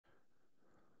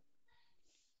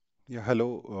Yeah,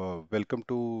 hello. Welcome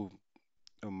to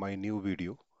my new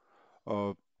video.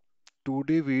 Uh,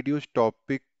 Today video's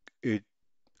topic is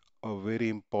a very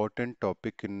important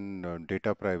topic in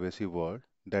data privacy world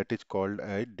that is called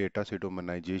as data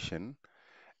pseudonymization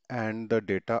and the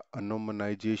data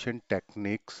anonymization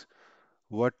techniques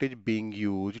what is being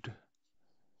used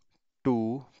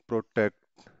to protect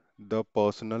the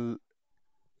personal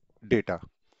data.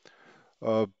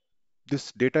 Uh,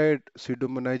 this data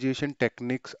pseudonymization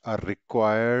techniques are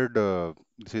required.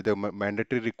 This is the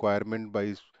mandatory requirement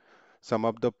by some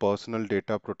of the personal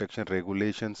data protection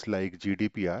regulations like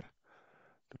GDPR.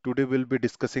 Today we'll be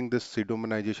discussing this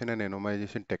pseudonymization and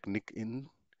anonymization technique in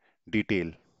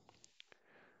detail.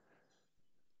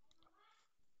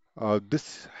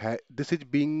 This is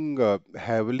being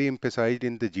heavily emphasized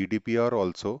in the GDPR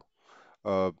also.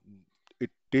 Uh,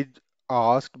 it is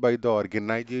asked by the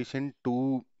organization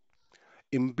to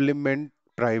implement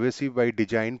privacy by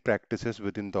design practices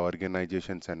within the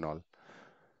organizations and all.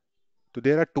 So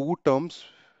there are two terms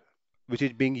which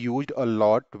is being used a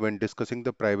lot when discussing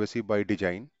the privacy by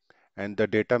design and the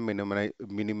data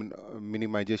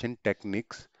minimization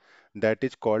techniques that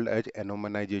is called as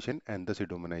anonymization and the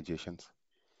pseudonymizations.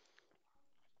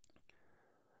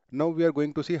 Now we are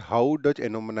going to see how does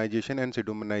anonymization and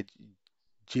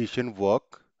pseudonymization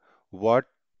work, what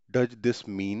does this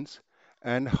means,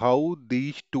 and how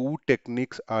these two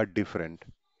techniques are different.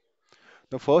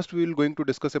 Now first we will going to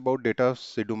discuss about data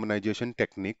pseudonymization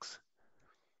techniques.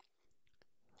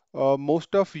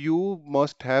 Most of you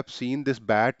must have seen this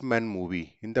Batman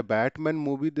movie. In the Batman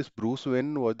movie, this Bruce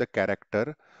Wayne was the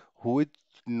character who is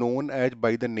known as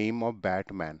by the name of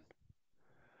Batman.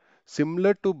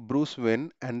 Similar to Bruce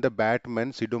Wayne and the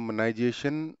Batman,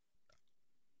 pseudonymization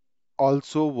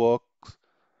also works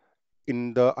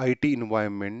in the IT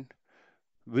environment,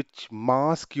 which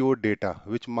mask your data,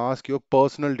 which mask your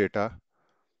personal data.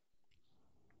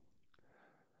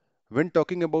 When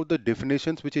talking about the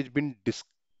definitions which has been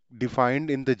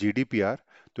defined in the GDPR,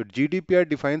 so GDPR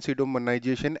defines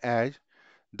pseudonymization as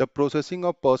the processing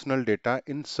of personal data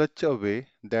in such a way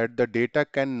that the data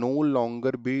can no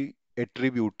longer be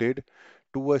attributed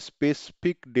to a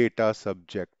specific data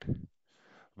subject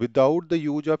without the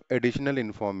use of additional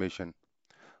information.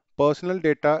 Personal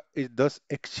data is thus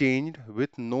exchanged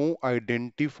with no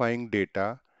identifying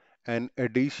data and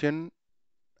additional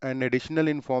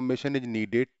information is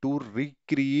needed to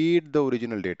recreate the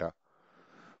original data.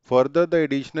 Further, the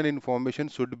additional information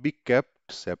should be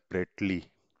kept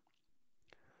separately.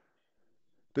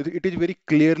 So it is very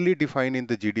clearly defined in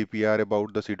the GDPR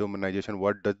about the pseudonymization.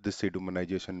 What does this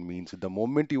pseudonymization means? The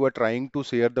moment you are trying to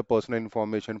share the personal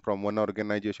information from one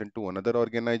organization to another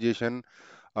organization,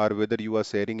 or whether you are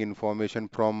sharing information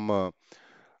from uh,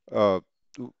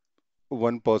 to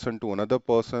one person to another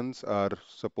person's, or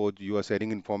suppose you are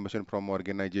sharing information from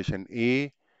organization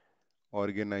A,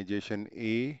 organization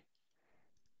A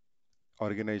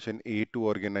to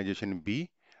organization B,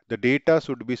 the data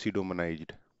should be pseudonymized.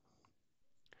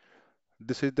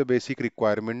 This is the basic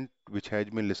requirement which has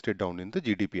been listed down in the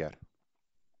GDPR.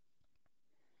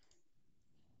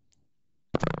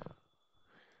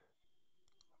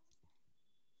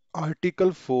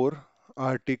 Article 4,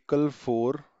 Article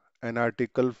 4 and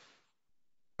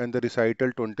and the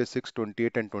recital 26,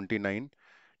 28 and 29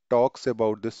 talks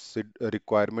about this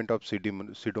requirement of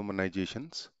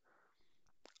pseudonymizations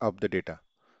of the data.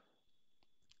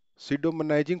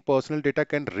 Pseudonymizing personal data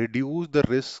can reduce the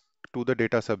risk to the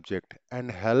data subject and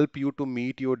help you to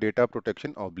meet your data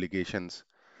protection obligations.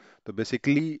 So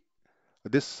basically,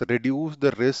 this reduce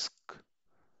the risk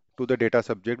to the data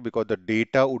subject because the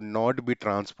data would not be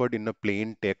transferred in a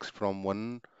plain text from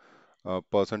one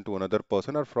person to another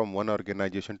person or from one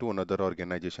organization to another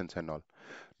organizations and all.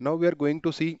 Now we are going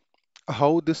to see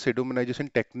how this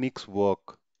pseudonymization techniques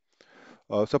work.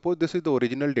 Suppose this is the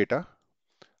original data.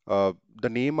 The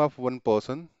name of one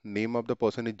person, name of the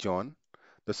person is John,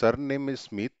 the surname is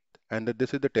Smith, and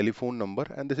this is the telephone number,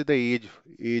 and this is the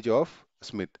age of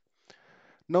Smith.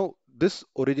 Now this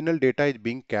original data is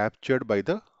being captured by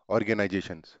the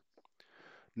organizations.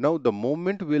 Now the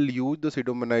moment we'll use the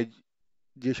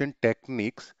pseudonymization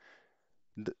techniques,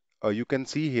 you can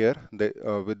see here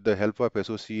with the help of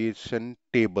association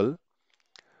table,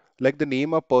 like the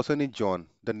name of person is John.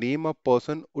 The name of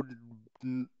person would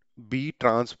be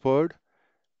transferred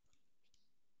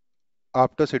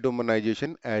after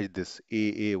pseudonymization as this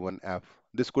AA1F.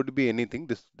 This could be anything.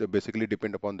 This basically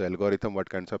depend upon the algorithm, what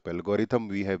kinds of algorithm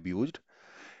we have used.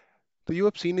 So you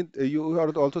have seen it, you are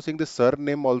also seeing the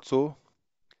surname also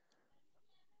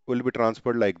will be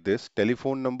transferred like this.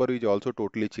 Telephone number is also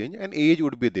totally changed and age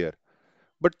would be there.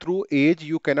 But through age,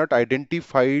 you cannot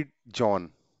identify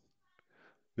John,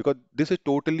 because this is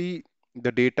totally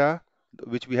the data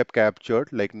which we have captured,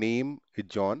 like name is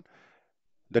John.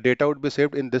 The data would be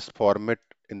saved in this format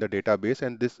in the database,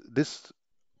 and this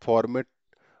format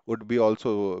would be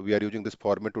also, we are using this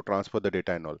format to transfer the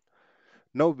data and all.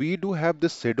 Now we do have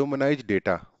this pseudonymized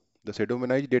data. The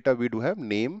pseudonymized data, we do have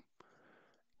name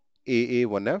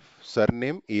AA1F,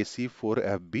 surname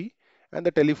AC4FB, and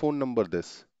the telephone number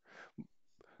this.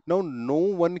 Now no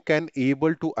one can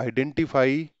able to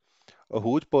identify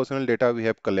whose personal data we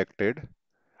have collected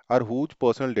or whose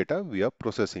personal data we are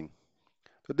processing.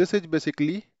 So this is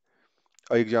basically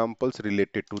examples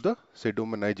related to the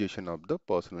pseudonymization of the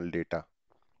personal data.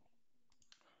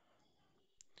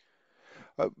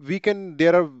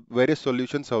 There are various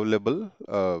solutions available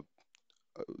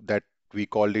that we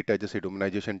called it as a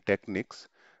pseudonymization techniques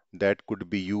that could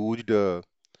be used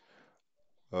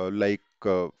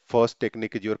first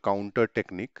technique is your counter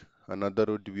technique, another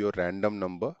would be your random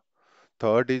number,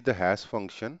 third is the hash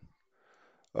function.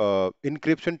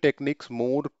 Encryption techniques,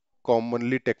 more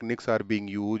commonly techniques are being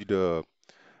used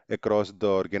across the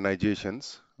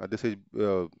organizations. This is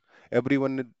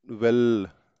everyone well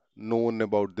known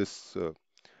about this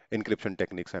encryption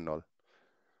techniques and all.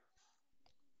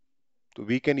 So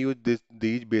we can use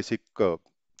these basic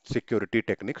security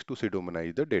techniques to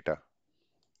pseudonymize the data.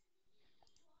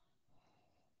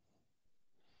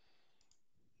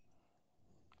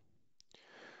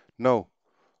 Now,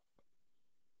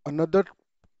 another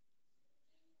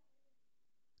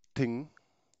thing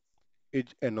is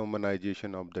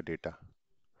anonymization of the data.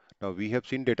 Now we have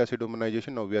seen data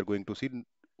pseudonymization. Now we are going to see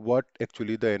what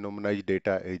actually the anonymized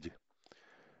data is.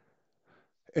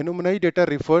 Anonymized data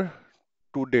refer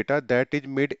to data that is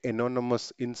made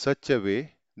anonymous in such a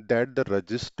way that the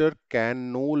register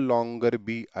can no longer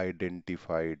be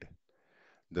identified.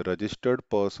 The registered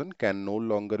person can no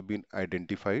longer be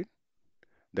identified.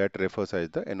 That refers as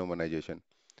the anonymization.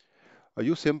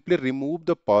 You simply remove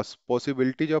the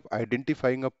possibility of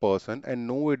identifying a person and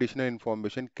no additional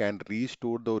information can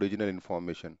restore the original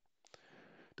information.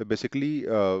 So basically,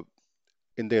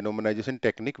 in the anonymization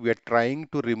technique, we are trying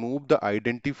to remove the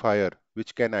identifier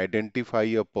which can identify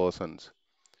a persons.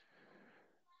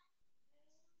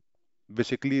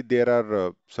 Basically, there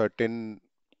are certain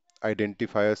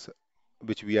identifiers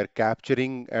which we are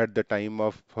capturing at the time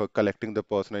of collecting the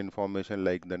personal information,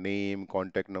 like the name,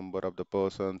 contact number of the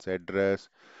person's address,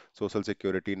 social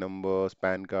security numbers,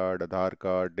 PAN card, Aadhaar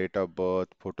card, date of birth,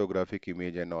 photographic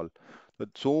image and all.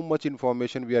 So much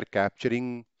information we are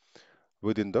capturing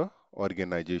within the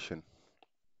organization.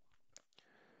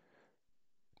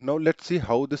 Now let's see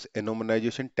how this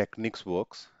anonymization techniques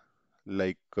works.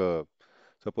 Like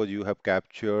suppose you have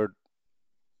captured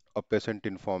a patient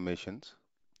informations,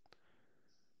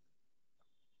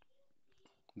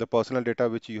 the personal data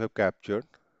which you have captured,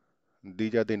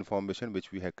 these are the information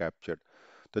which we have captured.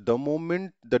 So the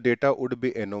moment the data would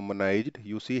be anonymized,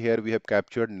 you see here we have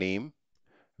captured name,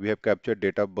 we have captured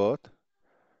date of birth,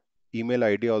 email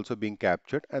ID also being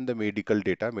captured, and the medical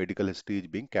data, medical history is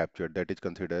being captured. That is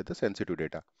considered the sensitive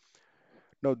data.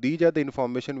 Now these are the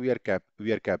information we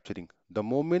are capturing. The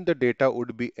moment the data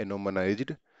would be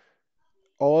anonymized,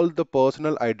 all the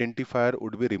personal identifier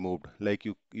would be removed. Like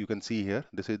you can see here,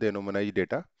 this is the anonymized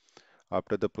data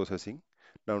after the processing.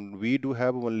 Now we do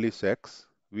have only sex,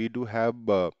 we do have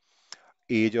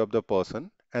age of the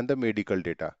person and the medical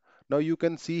data. Now you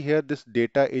can see here this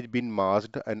data is been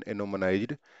masked and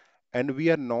anonymized, and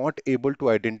we are not able to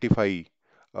identify.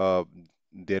 Uh,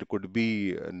 there could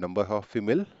be a number of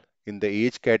female in the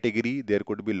age category. There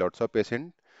could be lots of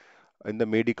patient in the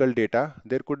medical data.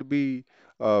 There could be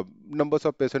numbers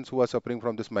of patients who are suffering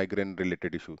from this migraine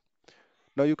related issue.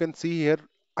 Now you can see here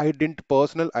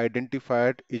personal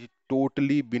identifier is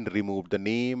totally been removed. The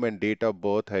name and date of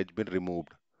birth has been removed.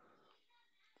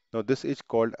 Now this is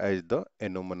called as the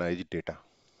anonymized data.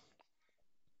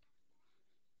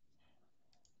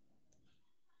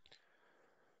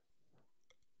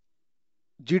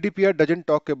 GDPR doesn't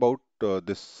talk about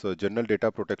this General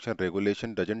Data Protection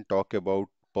Regulation doesn't talk about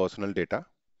personal data.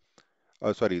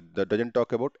 Sorry, that doesn't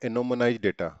talk about anonymized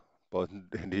data.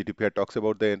 GDPR talks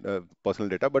about the personal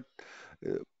data, but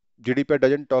uh, GDPR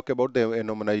doesn't talk about the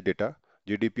anonymized data.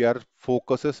 GDPR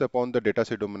focuses upon the data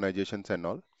pseudonymizations and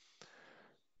all.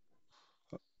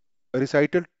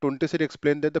 Recital 26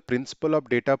 explained that the principle of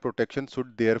data protection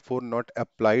should therefore not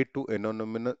apply to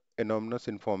anonymous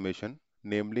information,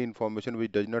 namely information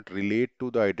which does not relate to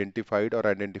the identified or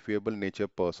identifiable nature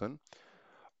person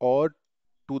or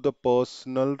to the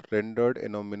personal rendered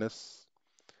anonymous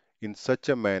in such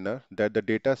a manner that the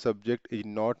data subject is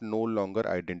not no longer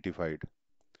identified.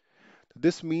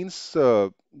 This means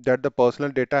that the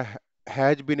personal data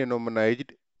has been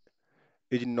anonymized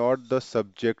is not the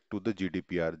subject to the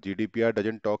GDPR. GDPR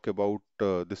doesn't talk about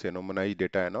this anonymized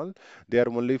data and all. They are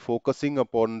only focusing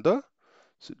upon the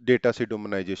data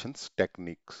pseudonymizations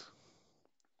techniques.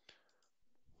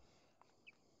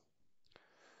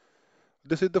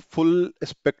 This is the full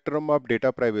spectrum of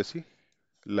data privacy.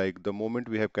 Like the moment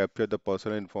we have captured the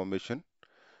personal information,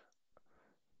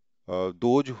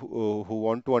 those who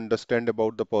want to understand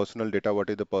about the personal data, what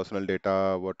is the personal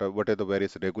data, what are the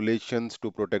various regulations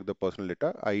to protect the personal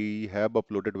data. I have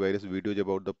uploaded various videos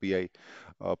about the PI,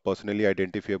 personally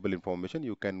identifiable information.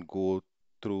 You can go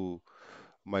through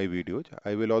my videos.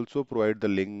 I will also provide the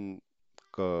link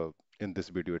uh, in this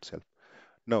video itself.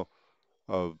 Now,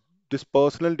 uh, this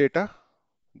personal data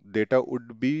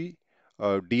would be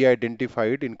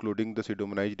de-identified, including the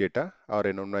pseudonymized data or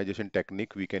anonymization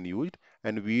technique we can use,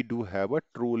 and we do have a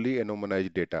truly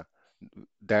anonymized data.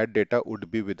 That data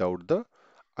would be without the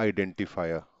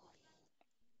identifier.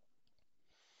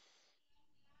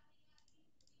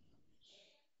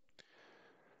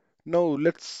 Now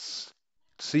let's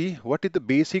see what is the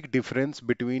basic difference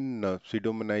between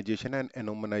pseudonymization and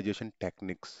anonymization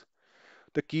techniques.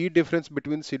 The key difference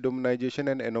between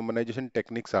pseudonymization and anonymization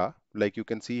techniques are, like you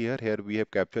can see here, we have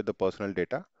captured the personal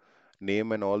data,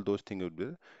 name and all those things would be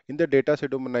there. In the data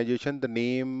pseudonymization, the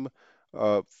name,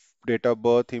 uh, date of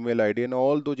birth, email ID, and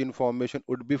all those information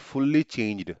would be fully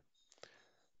changed.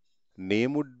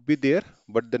 Name would be there,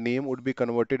 but the name would be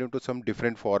converted into some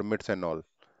different formats and all.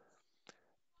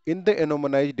 In the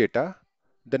anonymized data,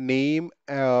 the name,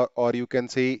 or you can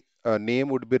say name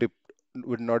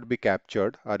would not be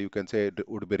captured, or you can say it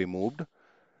would be removed.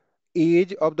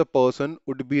 Age of the person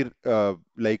would be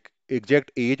like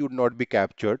exact age would not be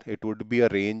captured. It would be a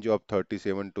range of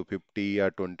 37 to 50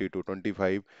 or 20 to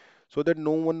 25, so that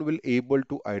no one will able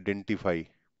to identify.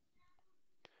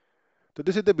 So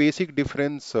this is the basic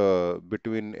difference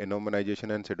between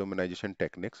anonymization and pseudonymization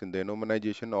techniques. In the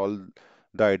anonymization, all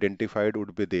the identified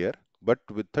would be there, but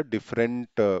with a different,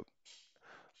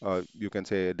 you can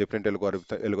say different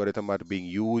algorithm are being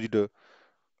used.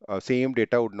 Same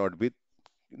data would not be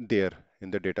there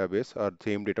in the database, or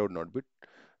same data would not be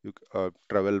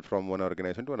travel from one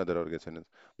organization to another organization.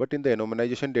 But in the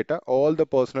anonymization data, all the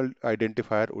personal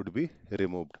identifier would be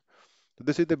removed. So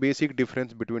this is the basic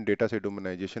difference between data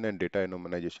pseudonymization and data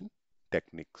anonymization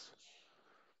techniques.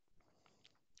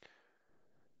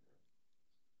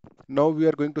 Now we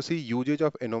are going to see usage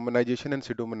of anonymization and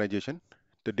pseudonymization.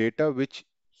 The data which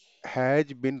has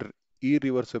been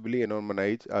irreversibly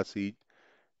anonymized are seen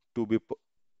to be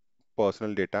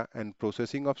personal data, and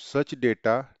processing of such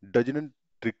data doesn't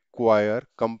require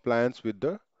compliance with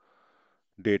the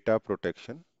data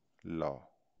protection law.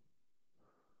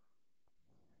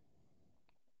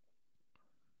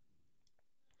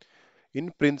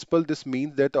 In principle, this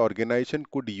means that the organization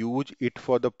could use it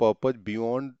for the purpose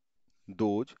beyond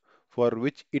those for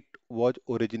which it was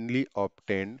originally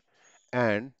obtained,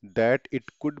 and that it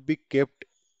could be kept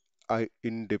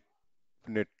indefinitely.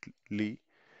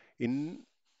 In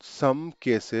some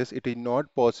cases, it is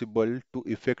not possible to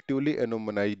effectively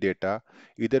anonymize data,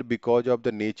 either because of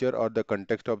the nature or the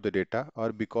context of the data,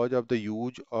 or because of the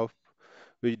use of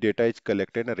which data is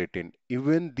collected and retained.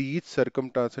 Even these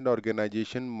circumstances,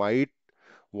 organization might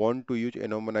want to use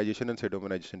anonymization and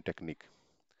pseudonymization technique.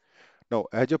 Now,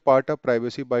 as a part of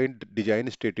privacy by design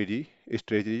strategy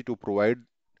to provide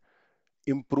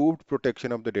improved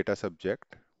protection of the data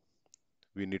subject,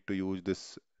 we need to use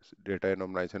this data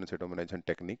anonymization and pseudonymization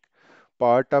technique.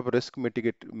 Part of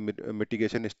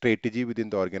mitigation strategy within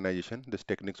the organization, this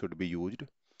technique should be used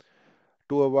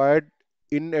to avoid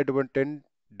inadvertent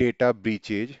data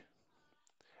breaches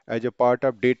as a part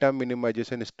of data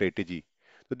minimization strategy.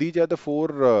 So these are the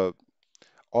four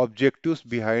objectives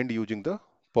behind using the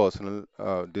personal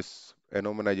this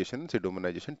anonymization and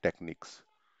pseudonymization techniques.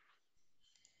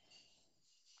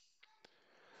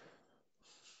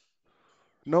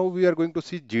 Now we are going to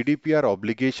see GDPR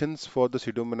obligations for the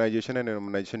pseudonymization and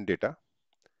anonymization data.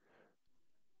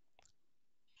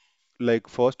 Like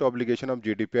first obligation of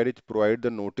GDPR is provide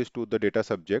the notice to the data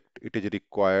subject. It is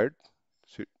required.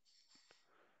 So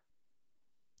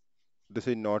this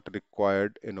is not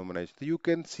required anonymization. So you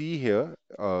can see here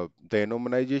the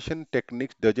anonymization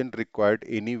techniques doesn't required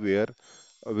anywhere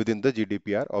within the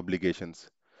GDPR obligations.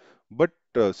 But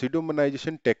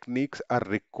pseudonymization techniques are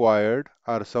required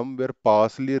or somewhere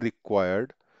partially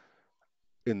required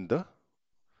in the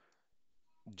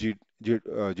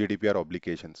GDPR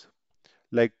obligations,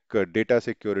 like data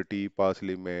security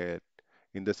partially met,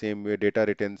 In the same way, data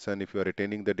retention, if you are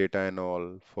retaining the data and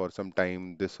all for some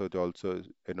time, this was also,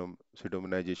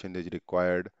 pseudonymization is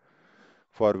required.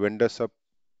 For vendor sub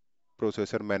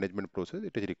processor management process,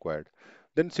 it is required.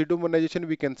 Then pseudonymization,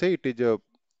 we can say it is a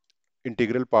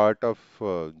integral part of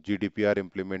GDPR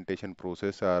implementation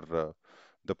process, or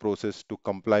the process to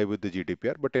comply with the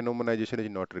GDPR, but anonymization is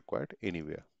not required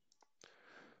anywhere.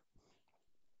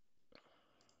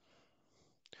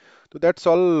 So that's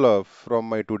all from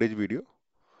my today's video.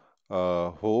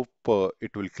 Hope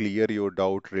it will clear your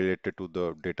doubt related to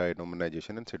the data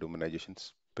anonymization and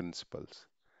pseudonymization principles.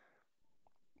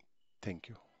 Thank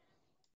you.